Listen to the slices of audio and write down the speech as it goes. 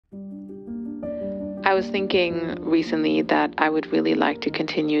I was thinking recently that I would really like to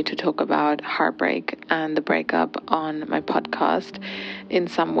continue to talk about heartbreak and the breakup on my podcast in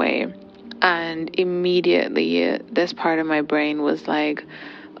some way. And immediately this part of my brain was like,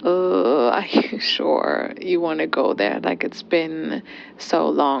 oh, are you sure you want to go there? Like, it's been so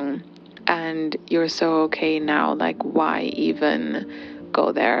long and you're so okay now. Like, why even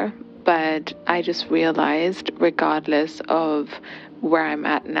go there? But I just realized, regardless of where I'm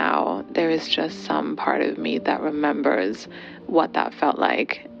at now, there is just some part of me that remembers what that felt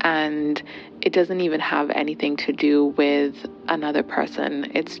like. And it doesn't even have anything to do with another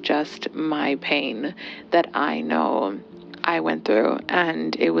person. It's just my pain that I know I went through.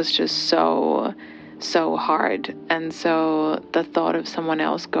 And it was just so hard. And so the thought of someone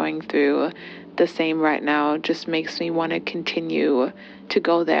else going through the same right now just makes me want to continue to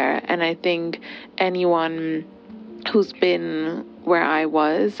go there. And I think anyone who's been where I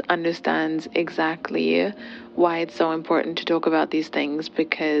was understands exactly why it's so important to talk about these things,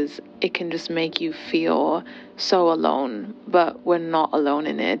 because it can just make you feel so alone, but we're not alone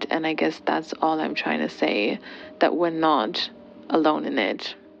in it. And I guess that's all I'm trying to say, that we're not alone in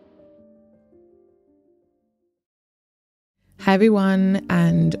it. Hi everyone,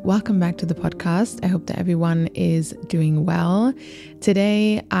 and welcome back to the podcast. I hope that everyone is doing well.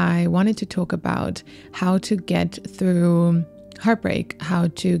 Today, I wanted to talk about how to get through heartbreak, how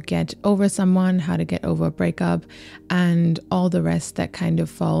to get over someone, how to get over a breakup, and all the rest that kind of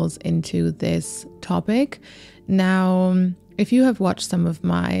falls into this topic. Now, if you have watched some of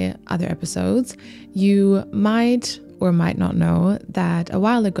my other episodes, you might or might not know that a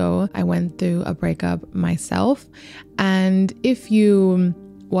while ago I went through a breakup myself. And if you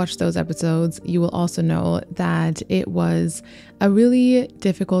watch those episodes, you will also know that it was a really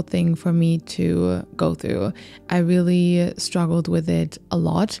difficult thing for me to go through. I really struggled with it a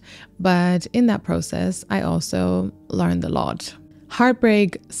lot, but in that process, I also learned a lot.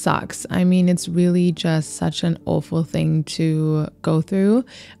 Heartbreak sucks. I mean, it's really just such an awful thing to go through,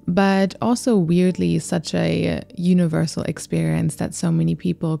 but also weirdly such a universal experience that so many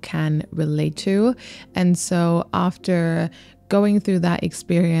people can relate to. And so after going through that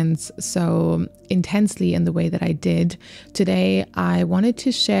experience so intensely in the way that I did, today I wanted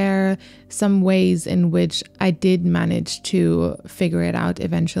to share some ways in which I did manage to figure it out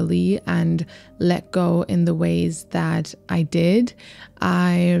eventually and let go in the ways that I did.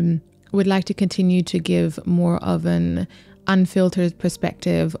 I would like to continue to give more of an unfiltered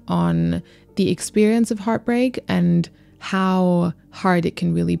perspective on the experience of heartbreak and how hard it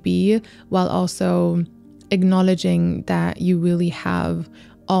can really be, while also acknowledging that you really have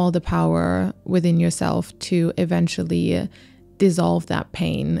all the power within yourself to eventually dissolve that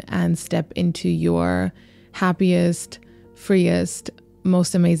pain and step into your happiest, freest,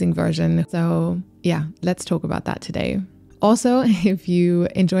 most amazing version. So yeah, let's talk about that today. Also, if you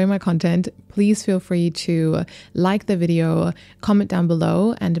enjoy my content, please feel free to like the video, comment down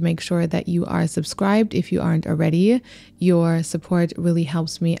below, and make sure that you are subscribed if you aren't already. Your support really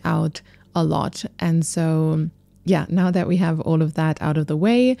helps me out a lot. And so, yeah, now that we have all of that out of the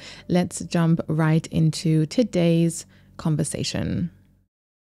way, let's jump right into today's conversation.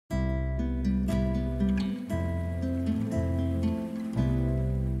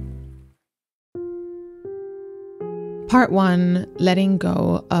 Part 1, letting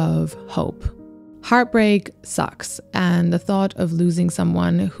go of hope. Heartbreak sucks, and the thought of losing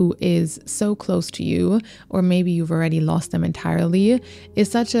someone who is so close to you, or maybe you've already lost them entirely,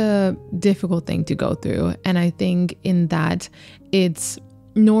 is such a difficult thing to go through. And I think in that it's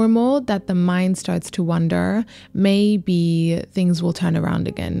normal that the mind starts to wonder, maybe things will turn around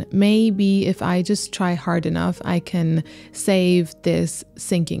again. Maybe if I just try hard enough, I can save this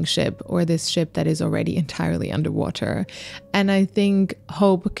sinking ship, or this ship that is already entirely underwater. And I think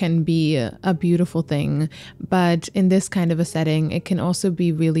hope can be a beautiful thing, but in this kind of a setting, it can also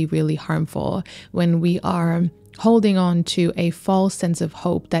be really, really harmful when we are holding on to a false sense of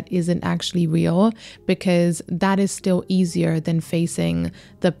hope that isn't actually real, because that is still easier than facing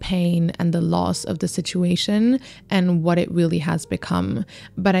the pain and the loss of the situation and what it really has become.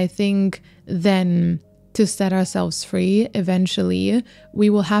 But I think then to set ourselves free, eventually we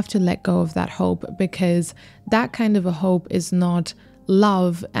will have to let go of that hope, because that kind of a hope is not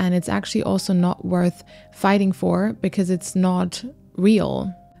love, and it's actually also not worth fighting for because it's not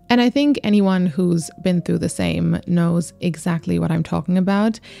real. And I think anyone who's been through the same knows exactly what I'm talking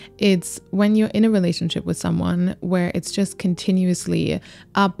about. It's when you're in a relationship with someone where it's just continuously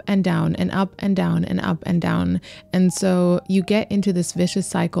up and down and up and down and up and down. And so you get into this vicious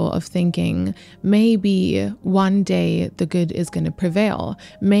cycle of thinking, maybe one day the good is going to prevail.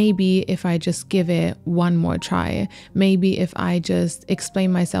 Maybe if I just give it one more try. Maybe if I just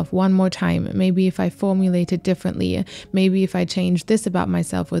explain myself one more time. Maybe if I formulate it differently. Maybe if I change this about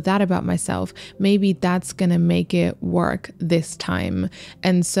myself or that about myself, maybe that's gonna make it work this time.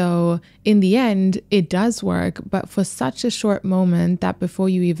 And so in the end, it does work, but for such a short moment that before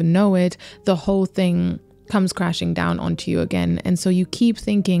you even know it, the whole thing comes crashing down onto you again. And so you keep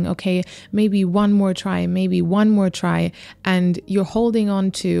thinking, okay, maybe one more try, maybe one more try. And you're holding on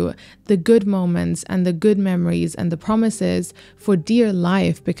to the good moments and the good memories and the promises for dear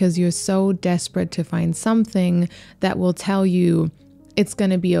life because you're so desperate to find something that will tell you it's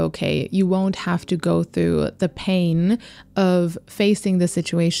going to be okay. You won't have to go through the pain of facing the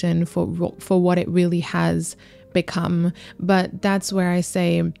situation for what it really has become. But that's where I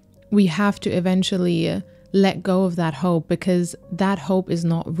say we have to eventually let go of that hope, because that hope is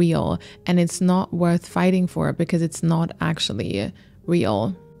not real and it's not worth fighting for because it's not actually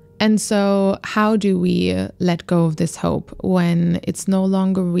real. And so how do we let go of this hope when it's no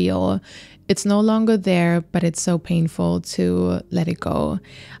longer real? It's no longer there, but it's so painful to let it go.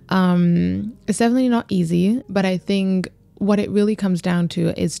 It's definitely not easy, but I think what it really comes down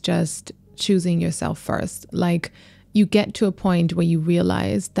to is just choosing yourself first. Like, you get to a point where you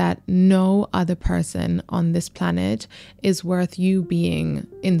realize that no other person on this planet is worth you being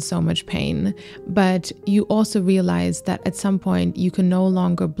in so much pain. But you also realize that at some point you can no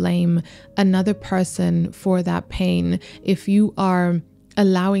longer blame another person for that pain. If you are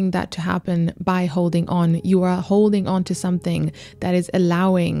allowing that to happen by holding on, you are holding on to something that is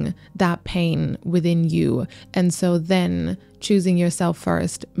allowing that pain within you. And so then choosing yourself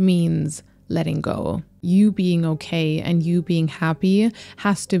first means letting go. You being okay and you being happy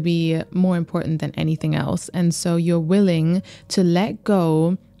has to be more important than anything else. And so you're willing to let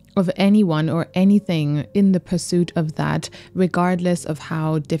go of anyone or anything in the pursuit of that, regardless of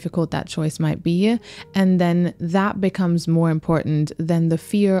how difficult that choice might be. And then that becomes more important than the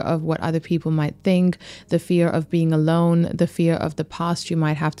fear of what other people might think, the fear of being alone, the fear of the past you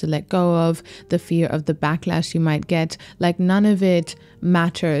might have to let go of, the fear of the backlash you might get. Like, none of it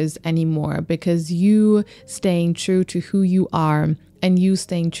matters anymore, because you staying true to who you are and you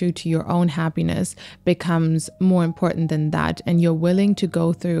staying true to your own happiness becomes more important than that. And you're willing to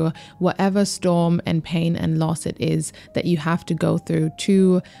go through whatever storm and pain and loss it is that you have to go through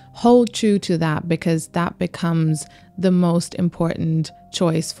to hold true to that, because that becomes the most important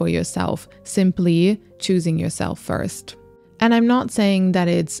choice for yourself, simply choosing yourself first. And I'm not saying that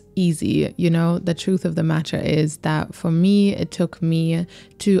it's easy, the truth of the matter is that for me, it took me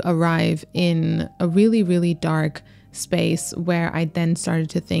to arrive in a really, really dark space where I then started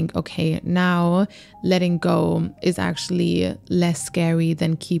to think, okay, now letting go is actually less scary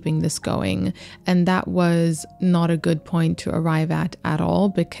than keeping this going. And that was not a good point to arrive at all,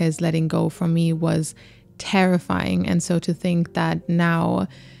 because letting go for me was terrifying. And so to think that now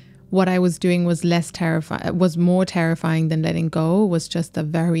what I was doing was more terrifying than letting go was just a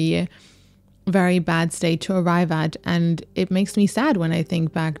very, very bad state to arrive at. And it makes me sad when I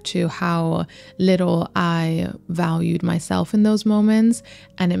think back to how little I valued myself in those moments.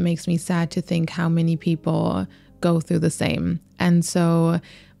 And it makes me sad to think how many people go through the same. And so,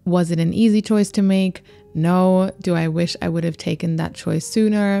 was it an easy choice to make? No. Do I wish I would have taken that choice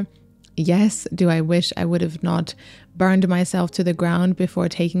sooner? Yes. Do I wish I would have not burned myself to the ground before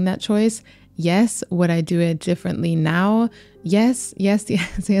taking that choice? Yes. Would I do it differently now? Yes,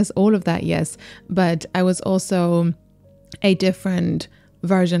 all of that, yes. But I was also a different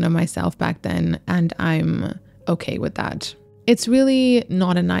version of myself back then, and I'm okay with that. It's really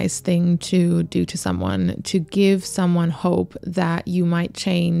not a nice thing to do to someone, to give someone hope that you might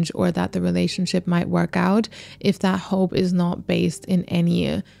change or that the relationship might work out if that hope is not based in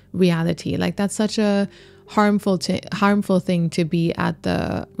any reality. Like, that's such a harmful thing to be at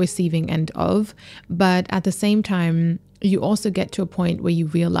the receiving end of. But at the same time, you also get to a point where you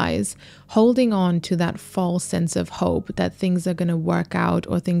realize holding on to that false sense of hope that things are going to work out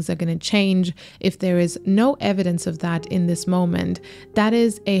or things are going to change, if there is no evidence of that in this moment, that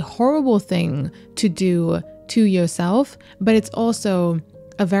is a horrible thing to do to yourself, but it's also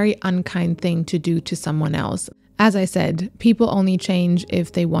a very unkind thing to do to someone else. As I said, people only change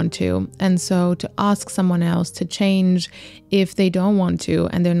if they want to. And so to ask someone else to change if they don't want to,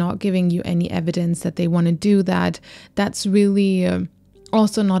 and they're not giving you any evidence that they want to do that, that's really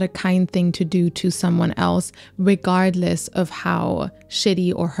also not a kind thing to do to someone else, regardless of how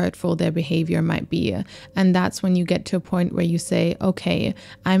shitty or hurtful their behavior might be. And that's when you get to a point where you say, okay,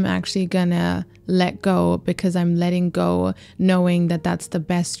 I'm actually gonna let go, because I'm letting go knowing that that's the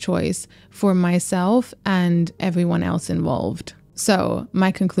best choice for myself and everyone else involved. So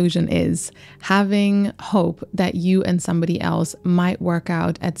my conclusion is having hope that you and somebody else might work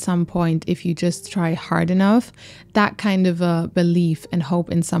out at some point if you just try hard enough. That kind of a belief and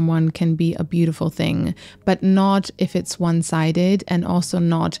hope in someone can be a beautiful thing, but not if it's one-sided, and also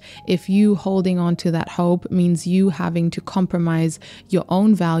not if you holding on to that hope means you having to compromise your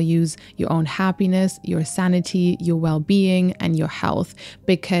own values, your own happiness, your sanity, your well-being, and your health,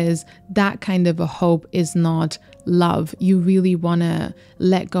 because that kind of a hope is not love. You really want to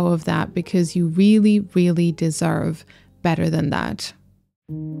let go of that, because you really, really deserve better than that.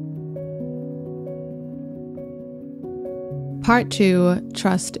 Part 2,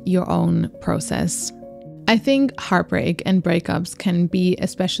 trust your own process. I think heartbreak and breakups can be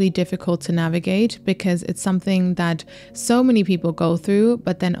especially difficult to navigate, because it's something that so many people go through,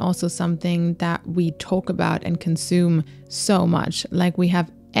 but then also something that we talk about and consume so much. Like, we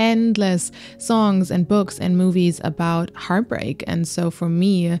have endless songs and books and movies about heartbreak. And so for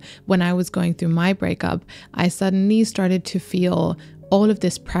me, when I was going through my breakup, I suddenly started to feel all of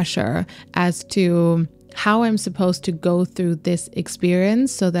this pressure as to how I'm supposed to go through this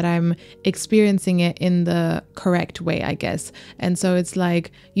experience so that I'm experiencing it in the correct way, I guess. And so it's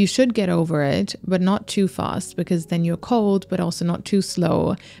like, you should get over it, but not too fast, because then you're cold, but also not too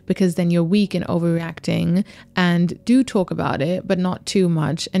slow, because then you're weak and overreacting. And do talk about it, but not too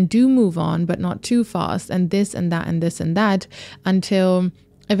much. And do move on, but not too fast. And this and that and this and that, until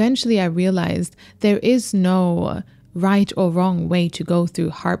eventually I realized there is no right or wrong way to go through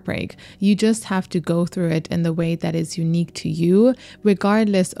heartbreak. You just have to go through it in the way that is unique to you,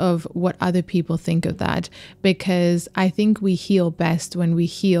 regardless of what other people think of that. Because I think we heal best when we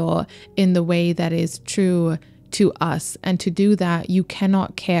heal in the way that is true to us. And to do that, you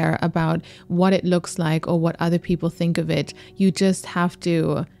cannot care about what it looks like or what other people think of it. You just have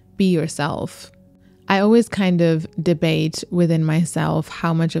to be yourself. I always kind of debate within myself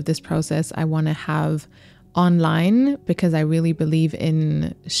how much of this process I want to have online, because I really believe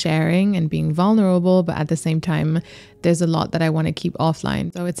in sharing and being vulnerable, but at the same time there's a lot that I want to keep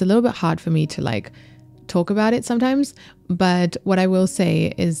offline. So it's a little bit hard for me to like talk about it sometimes. But what I will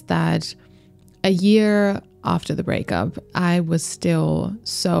say is that a year after the breakup, I was still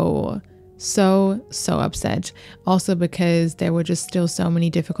so upset. Also because there were just still so many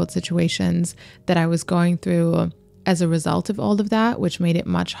difficult situations that I was going through as a result of all of that, which made it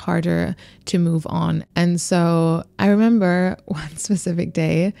much harder to move on. And so I remember one specific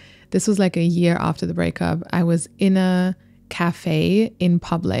day, this was like a year after the breakup, I was in a cafe in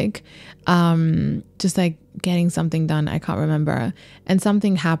public, just like getting something done, I can't remember. And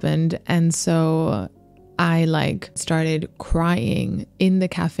something happened. And so I like started crying in the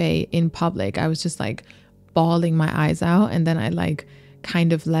cafe in public. I was just like bawling my eyes out. And then I like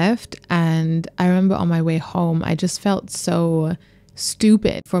kind of left. And I remember on my way home, I just felt so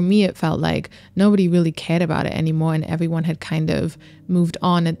stupid. For me, it felt like nobody really cared about it anymore, and everyone had kind of moved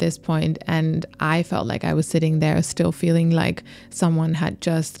on at this point. And I felt like I was sitting there still feeling like someone had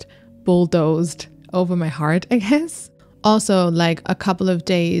just bulldozed over my heart, I guess. Also, like a couple of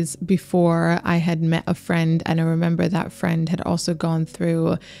days before, I had met a friend, and I remember that friend had also gone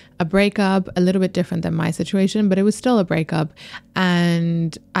through a breakup, a little bit different than my situation, but it was still a breakup.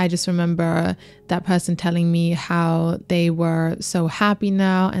 And I just remember that person telling me how they were so happy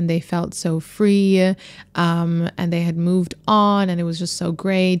now and they felt so free, and they had moved on, and it was just so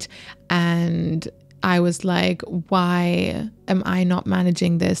great. And I was like, why am I not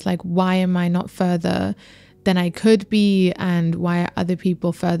managing this? Like, why am I not further than I could be, and why are other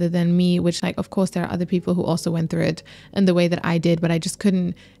people further than me? Which, like, of course there are other people who also went through it in the way that I did, but I just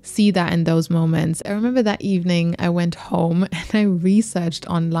couldn't see that in those moments. I remember that evening I went home and I researched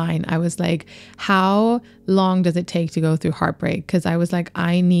online. I was like, how long does it take to go through heartbreak? Because I was like,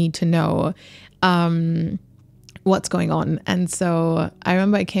 I need to know what's going on. And so I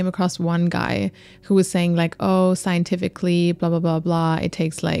remember I came across one guy who was saying like, oh, scientifically, blah, blah, blah, blah, it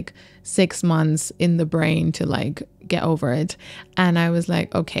takes like 6 months in the brain to like get over it. And I was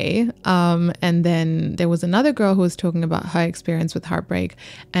like, okay. And then there was another girl who was talking about her experience with heartbreak,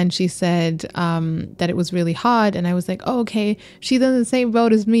 and she said that it was really hard. And I was like, oh, okay, she's in the same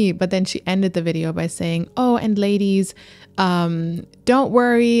boat as me. But then she ended the video by saying, oh, and ladies, don't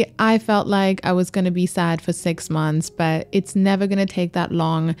worry. I felt like I was going to be sad for 6 months, but it's never going to take that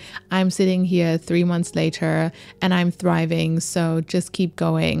long. I'm sitting here 3 months later and I'm thriving. So just keep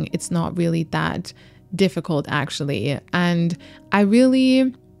going. It's not really that difficult, actually. And I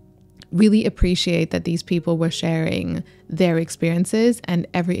really appreciate that these people were sharing their experiences, and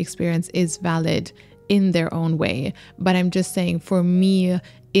every experience is valid in their own way. But I'm just saying, for me,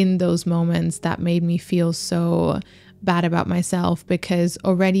 in those moments, that made me feel so bad about myself, because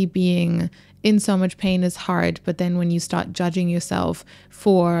already being in so much pain is hard. But then when you start judging yourself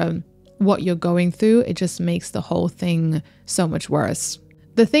for what you're going through, it just makes the whole thing so much worse.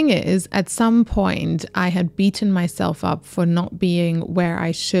 The thing is, at some point, I had beaten myself up for not being where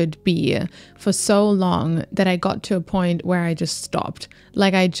I should be for so long that I got to a point where I just stopped.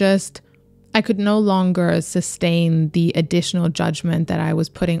 Like I could no longer sustain the additional judgment that I was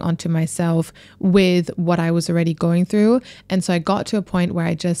putting onto myself with what I was already going through. And so I got to a point where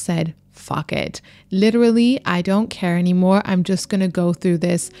I just said, fuck it. Literally, I don't care anymore. I'm just going to go through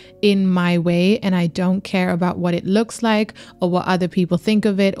this in my way, and I don't care about what it looks like or what other people think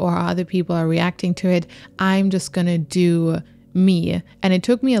of it or how other people are reacting to it. I'm just going to do me. And it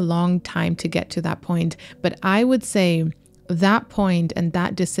took me a long time to get to that point. But I would say that point and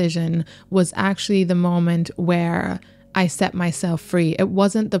that decision was actually the moment where I set myself free. It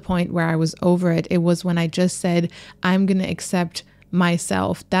wasn't the point where I was over it. It was when I just said, I'm going to accept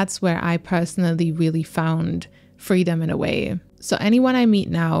myself. That's where I personally really found freedom in a way. So anyone I meet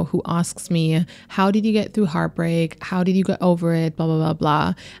now who asks me, how did you get through heartbreak? How did you get over it? Blah, blah, blah,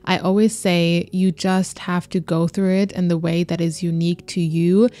 blah. I always say you just have to go through it in the way that is unique to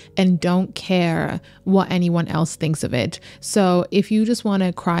you, and don't care what anyone else thinks of it. So if you just want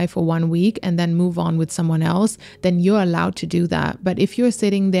to cry for 1 week and then move on with someone else, then you're allowed to do that. But if you're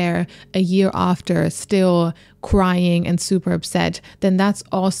sitting there a year after still crying and super upset, then that's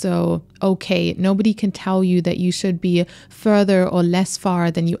also okay. Nobody can tell you that you should be further or less far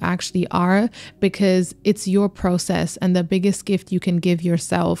than you actually are, because it's your process. And the biggest gift you can give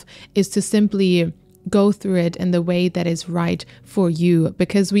yourself is to simply go through it in the way that is right for you,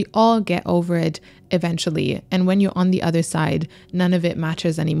 because we all get over it eventually. And when you're on the other side, none of it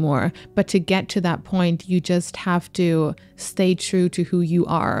matters anymore. But to get to that point, you just have to stay true to who you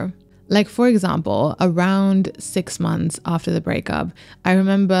are. Like, for example, around 6 months after the breakup, I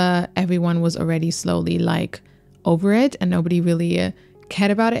remember everyone was already slowly like over it, and nobody really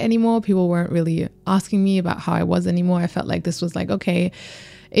cared about it anymore. People weren't really asking me about how I was anymore. I felt like this was like, okay,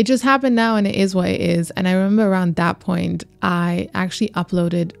 it just happened now and it is what it is. And I remember around that point, I actually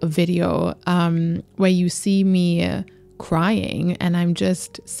uploaded a video where you see me crying, and I'm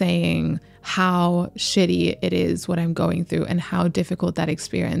just saying how shitty it is what I'm going through and how difficult that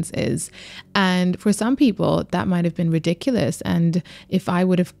experience is. And for some people that might have been ridiculous, and if I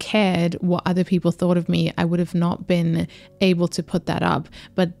would have cared what other people thought of me, I would have not been able to put that up.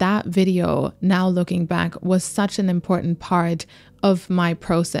 But that video, now looking back, was such an important part of my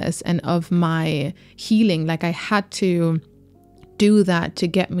process and of my healing. Like, I had to do that to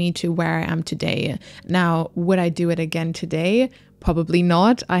get me to where I am today. Now, would I do it again today? Probably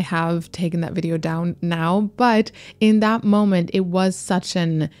not. I have taken that video down now, but in that moment, it was such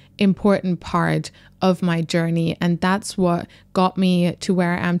an important part of my journey. And that's what got me to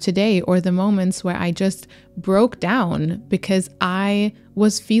where I am today, or the moments where I just broke down because I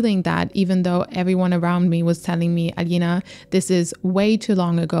was feeling that, even though everyone around me was telling me, Alina, this is way too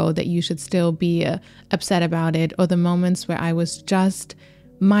long ago that you should still be upset about it. Or the moments where I was just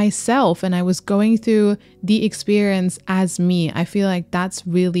myself and I was going through the experience as me. I feel like that's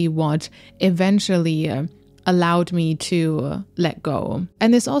really what eventually allowed me to let go.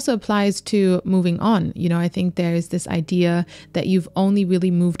 And this also applies to moving on. You know, I think there's this idea that you've only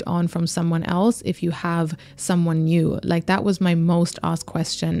really moved on from someone else if you have someone new. Like, that was my most asked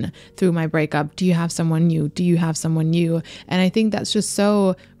question through my breakup. Do you have someone new? Do you have someone new? And I think that's just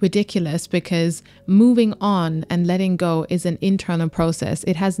so ridiculous, because moving on and letting go is an internal process.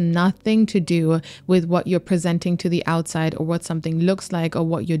 It has nothing to do with what you're presenting to the outside or what something looks like or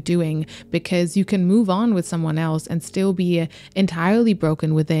what you're doing, because you can move on with someone else and still be entirely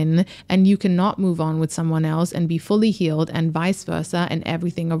broken within, and you cannot move on with someone else and be fully healed, and vice versa, and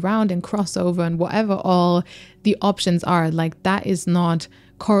everything around and crossover and whatever all the options are. Like, that is not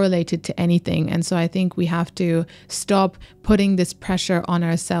correlated to anything. And so I think we have to stop putting this pressure on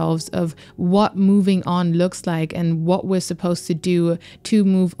ourselves of what moving on looks like and what we're supposed to do to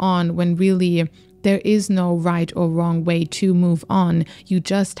move on, when really there is no right or wrong way to move on. You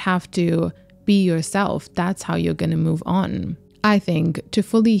just have to be yourself. That's how you're going to move on. I think to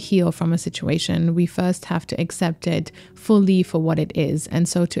fully heal from a situation, we first have to accept it fully for what it is. And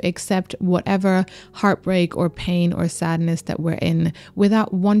so to accept whatever heartbreak or pain or sadness that we're in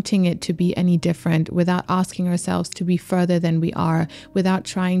without wanting it to be any different, without asking ourselves to be further than we are, without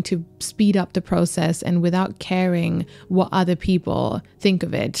trying to speed up the process, and without caring what other people think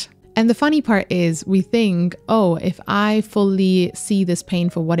of it. And the funny part is we think, oh, if I fully see this pain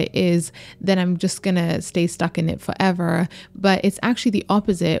for what it is, then I'm just going to stay stuck in it forever. But it's actually the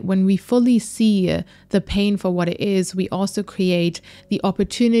opposite. When we fully see the pain for what it is, we also create the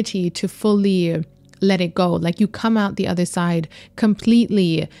opportunity to fully let it go. Like you come out the other side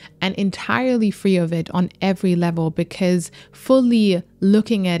completely and entirely free of it on every level, because fully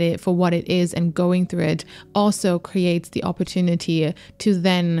looking at it for what it is and going through it also creates the opportunity to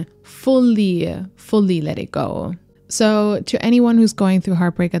then fully let it go. So to anyone who's going through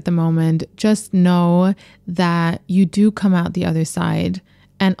heartbreak at the moment, just know that you do come out the other side,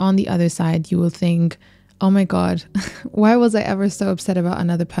 and on the other side you will think, oh my God, why was I ever so upset about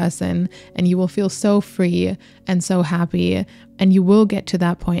another person? And you will feel so free and so happy. And you will get to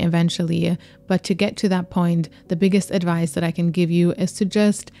that point eventually. But to get to that point, the biggest advice that I can give you is to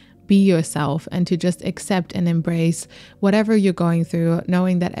just be yourself and to just accept and embrace whatever you're going through,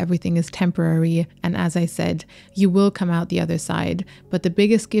 knowing that everything is temporary. And as I said, you will come out the other side. But the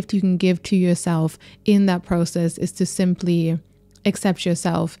biggest gift you can give to yourself in that process is to simply accept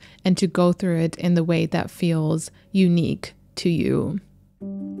yourself and to go through it in the way that feels unique to you.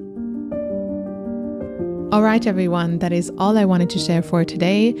 All right, everyone, that is all I wanted to share for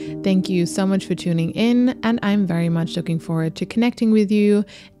today. Thank you so much for tuning in, and I'm very much looking forward to connecting with you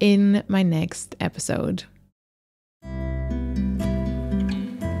in my next episode.